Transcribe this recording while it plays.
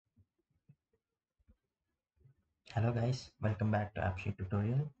Hello guys, welcome back to AppSheet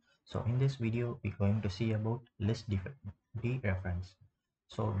tutorial. So in this video, we're going to see about dereference.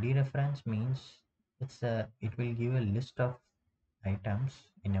 So dereference means it will give a list of items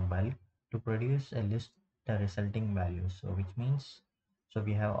in a bulk to produce a list the resulting values. So which means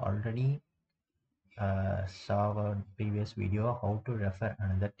we have already saw our previous video how to refer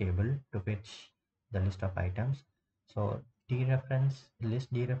another table to fetch the list of items. So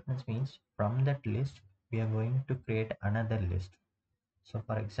list dereference means from that list we are going to create another list. So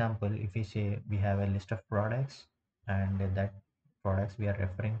for example, if we say we have a list of products and that products we are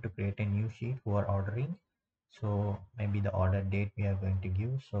referring to create a new sheet who are ordering. So maybe the order date we are going to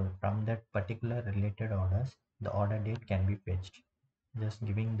give. So from that particular related orders, the order date can be fetched. Just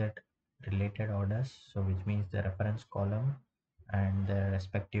giving that related orders. So which means the reference column and the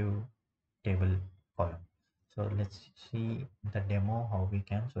respective table column. So let's see the demo how we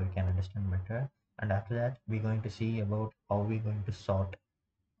can so we can understand better. And after that, we're going to see about how we're going to sort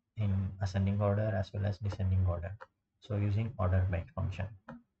in ascending order as well as descending order, so using order by function.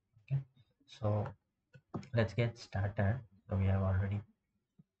 Okay, so let's get started. So we have already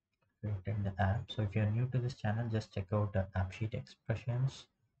created the app. So if you're new to this channel, just check out the AppSheet expressions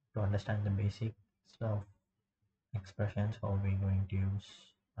to understand the basics of expressions, how we're going to use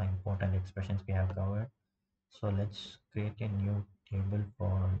important expressions we have covered. So let's create a new table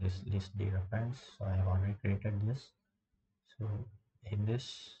for this list dereference. So I have already created this. So in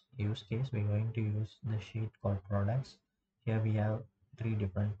this use case, we're going to use the sheet called products. Here we have three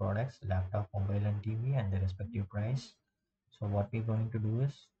different products: laptop, mobile, and TV, and the respective price. So what we're going to do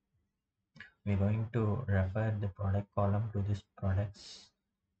is we're going to refer the product column to this products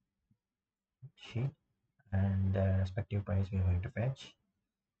sheet and the respective price we're going to fetch.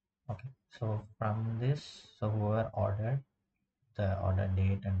 Okay, so from this, so whoever ordered, the order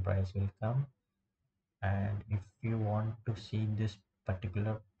date and price will come. And if you want to see this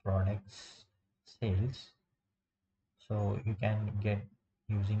particular product's sales, so you can get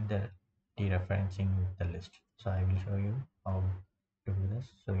using the dereferencing the list. So I will show you how to do this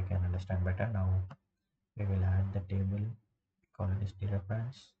so you can understand better. Now we will add the table called list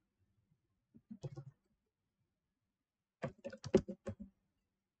dereference.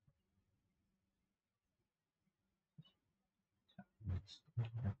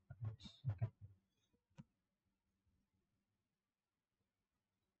 Okay.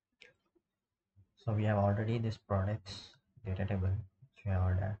 So we have already this products data table which we have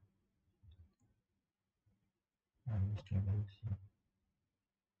ordered, and this table is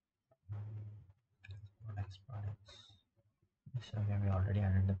products. So here we already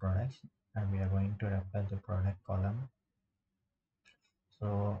added the products and we are going to refer the product column.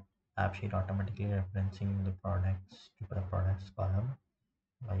 So AppSheet automatically referencing the products to the products column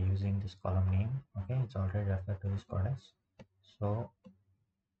by using this column name. Okay, it's already referred to this products. So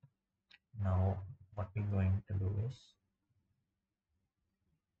now what we're going to do is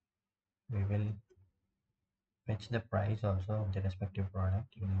we will fetch the price also of the respective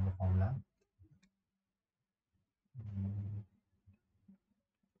product using the formula.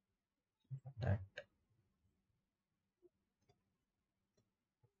 That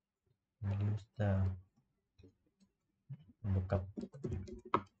will use the lookup.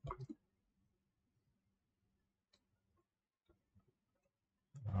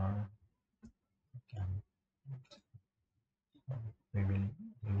 Or can we will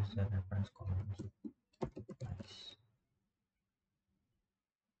use the reference column. Nice.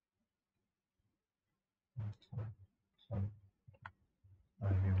 So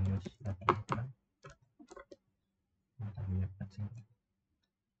we will use that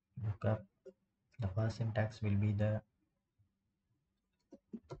lookup. The first syntax will be the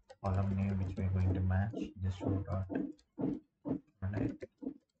column name which we are going to match, this row dot product.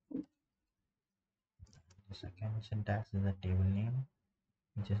 The second syntax is the table name,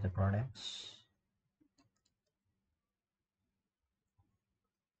 which is the products.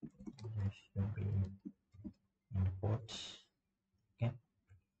 This should be in quotes. Okay.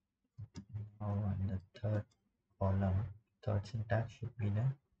 Now in the third column, third syntax should be the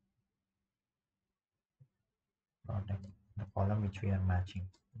product, the column which we are matching.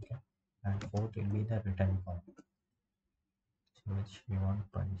 Okay. And fourth will be the return column, so which we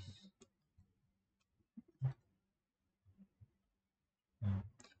want price.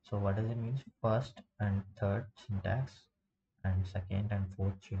 So what does it mean? First and third syntax and second and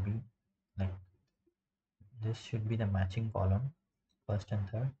fourth should be like this, should be the matching column, first and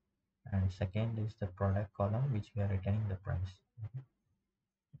third, and second is the product column which we are returning the price.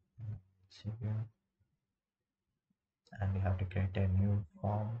 And we have to create a new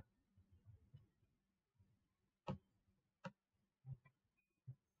form.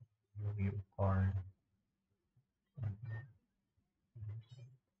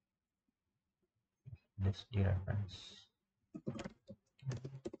 list dereference.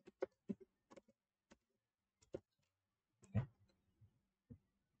 Okay.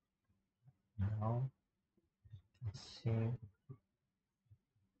 Now let's save.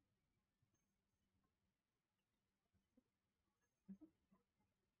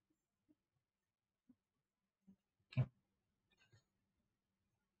 Okay.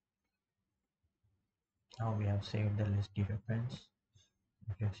 Now we have saved the list dereference.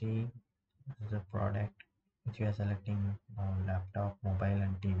 If you see, this is the product which we are selecting now, laptop, mobile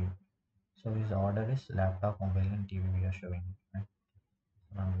and TV. So his order is laptop, mobile and TV we are showing. Right?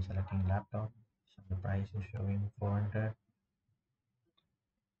 So now I'm selecting laptop. So the price is showing 400 and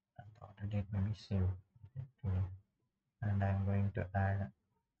the order date may be saved today. And I'm going to add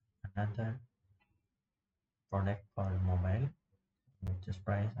another product called mobile, which is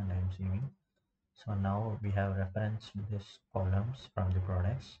price, and I'm saving. So now we have referenced these columns from the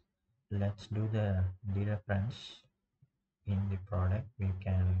products. Let's do the dereference in the product. We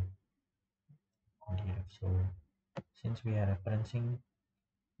can so since we are referencing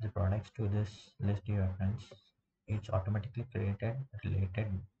the products to this list dereference, it's automatically created related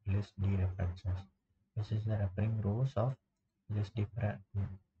list dereferences. This is the referring rows of list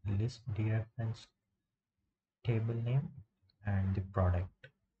dereference table name and the product.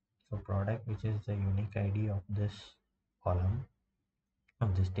 So product, which is the unique ID of this column,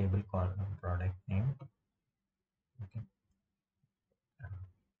 of this table column, product name. Okay.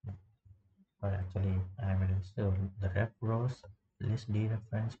 But actually I will so the ref rows list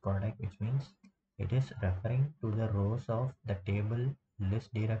dereference product, which means it is referring to the rows of the table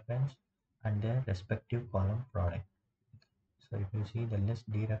list dereference and their respective column product. So if you see the list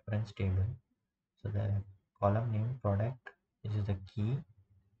dereference table, so the column name product, this is the key.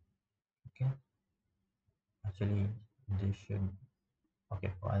 Okay, actually this should,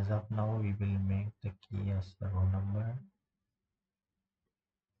 okay, as of now we will make the key as the row number,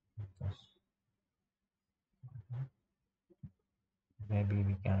 because maybe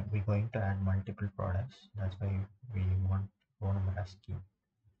we're going to add multiple products, that's why we want row number as key.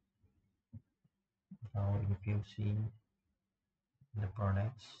 Now if you see the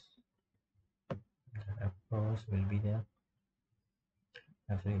products, the rows will be there.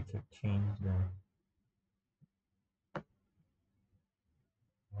 Actually it should change the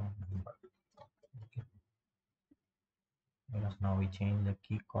row number. Okay, because now we change the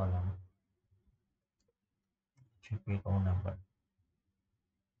key column, it should be row number.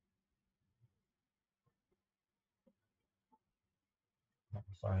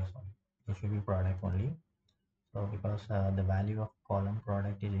 Sorry, it should be product only. So because the value of column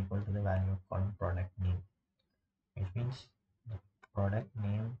product is equal to the value of column product name, which means the product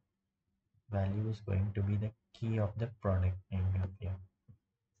name value is going to be the key of the product name here.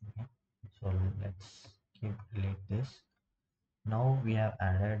 Okay, so let's keep delete this. Now we have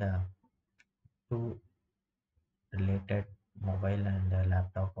added two related mobile and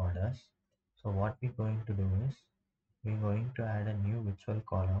laptop orders. So what we're going to do is we're going to add a new virtual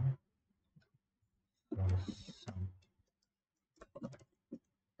column. So some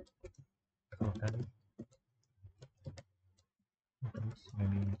total totals,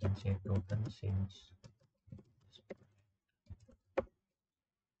 maybe we can say total sales.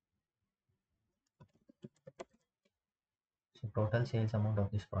 So total sales amount of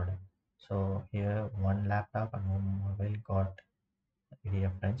this product. So here one laptop and one mobile got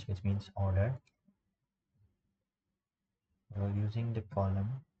reference, which means ordered. We're using the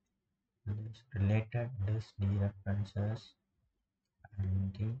column list related list dereferences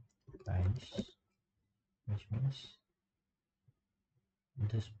and the price, which means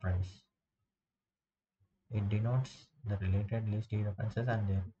this price. It denotes the related list dereferences and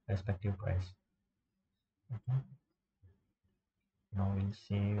their respective price. Okay. Now we'll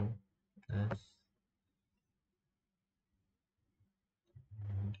save this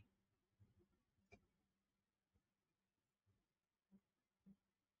and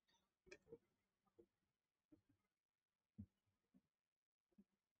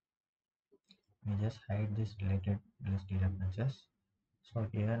we just hide this related list dereferences. So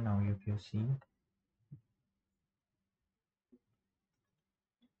here now if you see,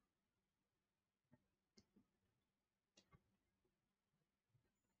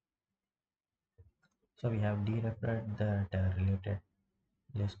 so we have dereferred the related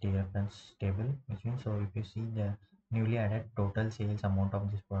list dereference table, which means so if you see the newly added total sales amount of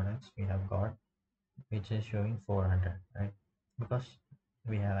these products we have got, which is showing 400, right? Because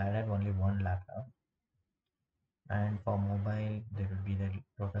we have added only one laptop, and for mobile there will be the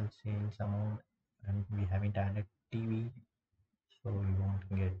total sales amount, and we haven't added TV, so we won't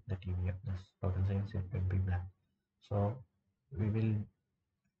get the TV of this total sales, it will be blank. So we will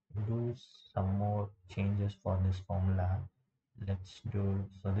do some more changes for this formula. Let's do,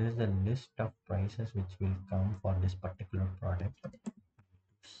 so this is the list of prices which will come for this particular product.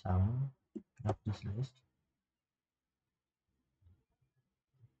 Sum of this list.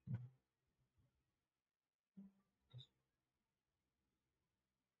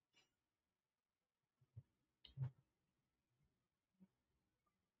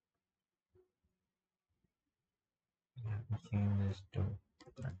 We have to change this to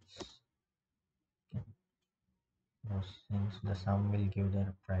price. Okay. Now since the sum will give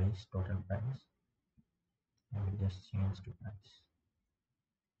the price, total price, I will just change to price.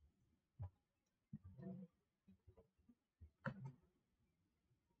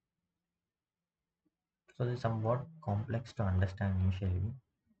 So this is somewhat complex to understand initially.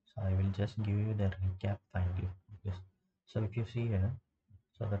 So I will just give you the recap finally. Yes. So if you see here,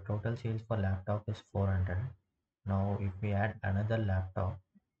 so the total sales for laptop is 400. Now if we add another laptop,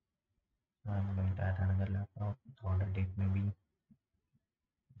 I'm going to add another laptop. The order date may be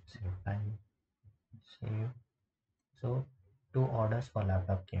save file, save. So two orders for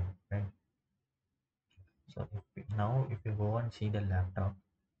laptop came, right? So if you go and see the laptop,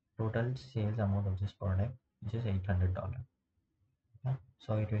 total sales amount of this product which is $800. Okay?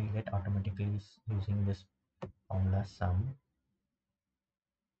 So it will get automatically using this formula sum.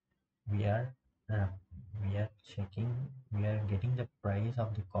 We are uh, we are checking, we are getting the price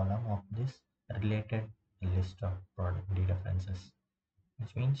of the column of this related list of product references,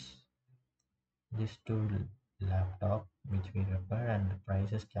 which means this two laptop which we refer, and the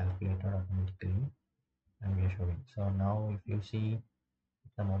price is calculated automatically and we are showing. So now if you see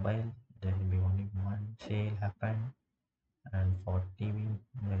the mobile, there will be only one sale happened, and for TV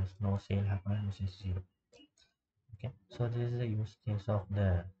there is no sale happened, which is 0. Okay, so this is the use case of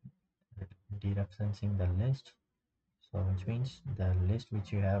the dereferencing the list. So which means the list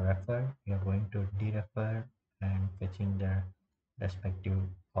which you have referred, you are going to derefer and fetching the respective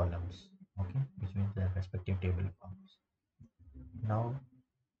columns. Okay, which means the respective table columns. Now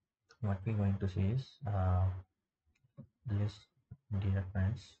what we're going to see is list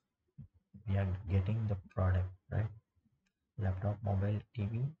dereference. We are getting the product, right? Laptop, mobile,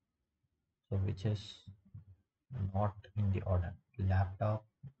 TV. So which is not in the order. Laptop,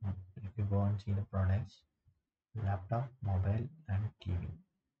 if you go and see the products, laptop, mobile and TV.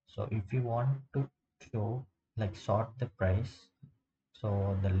 So if you want to show, like, sort the price,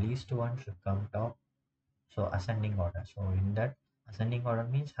 so the least one should come top, so ascending order. So in that ascending order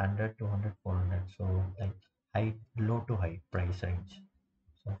means 100, 200, 400. So like high, low to high price range.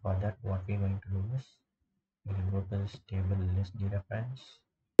 So for that what we're going to do is we will go to this table list dereference,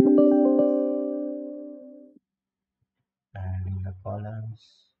 and in the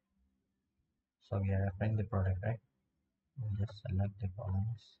columns, so we are referring the product, right? We'll just select the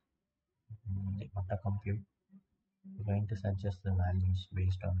columns, the auto compute. We're going to suggest the values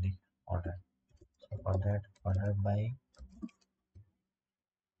based on the order. So for that, order by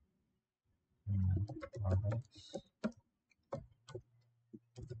orders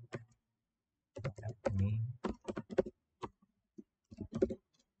name.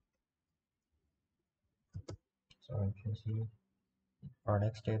 So if you see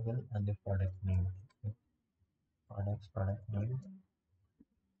products table and the product name, okay. Product name,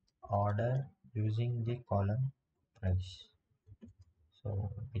 order using the column price.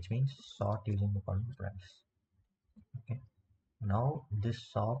 So which means sort using the column price. Okay. Now this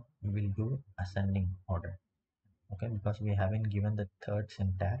sort will do ascending order. Okay, because we haven't given the third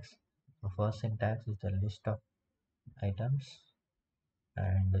syntax. The first syntax is the list of items,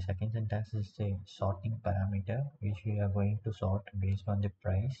 and the second syntax is the sorting parameter which we are going to sort based on the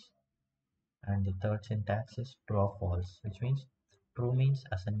price, and the third syntax is true or false, which means true means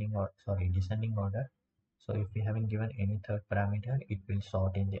ascending or descending order. So if we haven't given any third parameter, it will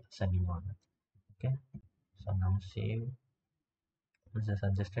sort in the ascending order. Okay, so now save the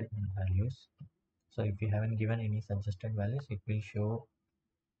suggested values. So if you haven't given any suggested values, it will show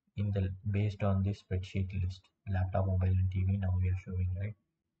in the based on the spreadsheet list. Laptop, mobile and TV now we are showing, right?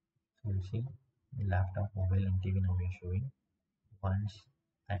 So you see laptop, mobile and TV now we are showing. Once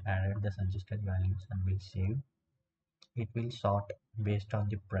I added the suggested values and will save, it will sort based on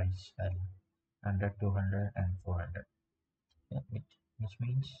the price value, 100, 200 and 400. Yeah, which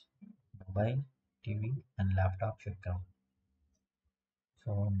means mobile, TV and laptop should count.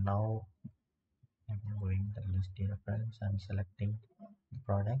 So now I'm going to list reference and selecting the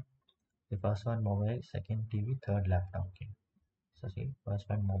product. The first one mobile, second TV, third laptop. Okay. So see, first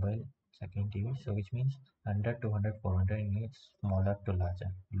one mobile, second TV. So which means 100, 200, 400 means smaller to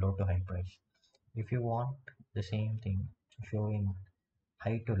larger, low to high price. If you want the same thing showing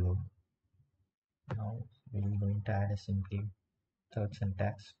high to low, now we're going to add a simply third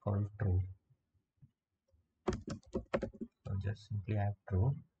syntax called true. So just simply add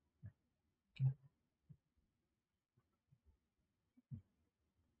true. Okay.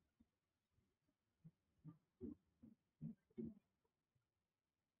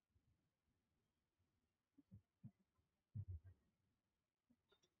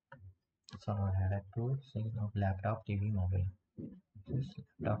 So I had a true saying of laptop, TV, mobile. This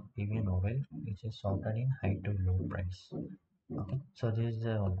laptop, TV, mobile, which is sorted in high to low price. Okay. So this is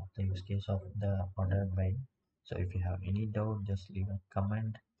one of the use case of the order by. So if you have any doubt, just leave a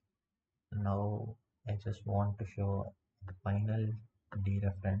comment. Now I just want to show the final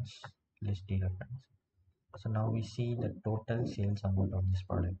dereference, list dereference. So now we see the total sales amount of this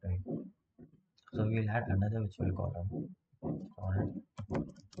product, right? So we'll add another virtual column called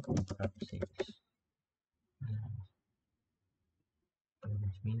product sales.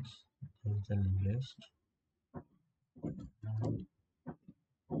 Which means there is a list and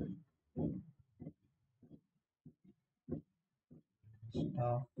list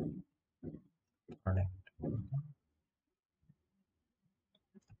of product,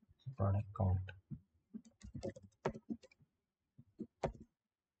 product count.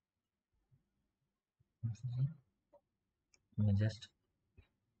 I'm just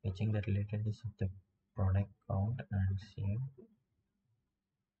fetching the related list of the product count and save.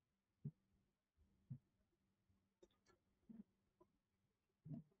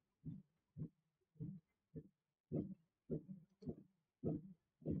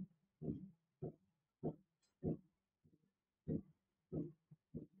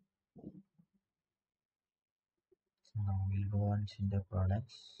 So now we'll go and see the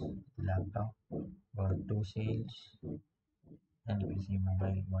products, laptop, or two sales, and we see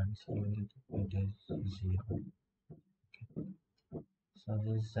mobile one sale, it is 0. So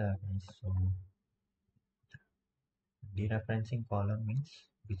this so dereferencing column means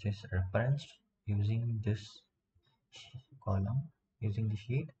which is referenced using this column, using the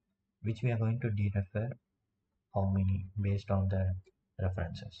sheet, which we are going to derefer how many based on the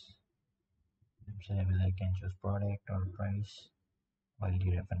references. So I can choose product or price while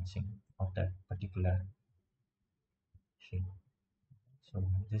dereferencing of that particular sheet. So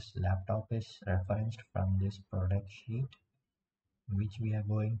this laptop is referenced from this product sheet, which we are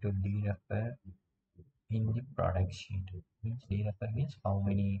going to derefer in the product sheet. Means derefer means how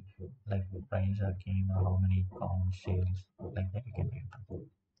many like price or came or how many count sales like that you can do.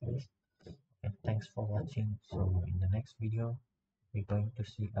 Yes. Okay, thanks for watching. So in the next video we're going to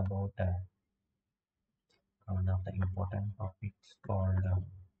see about one of the important topics called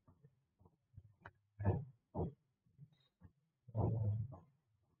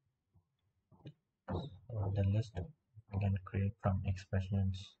the list we can create from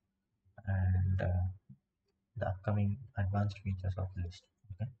expressions and the upcoming advanced features of list.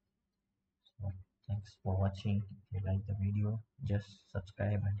 Okay, so thanks for watching. If you like the video, just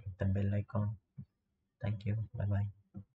subscribe and hit the bell icon. Thank you. Bye bye.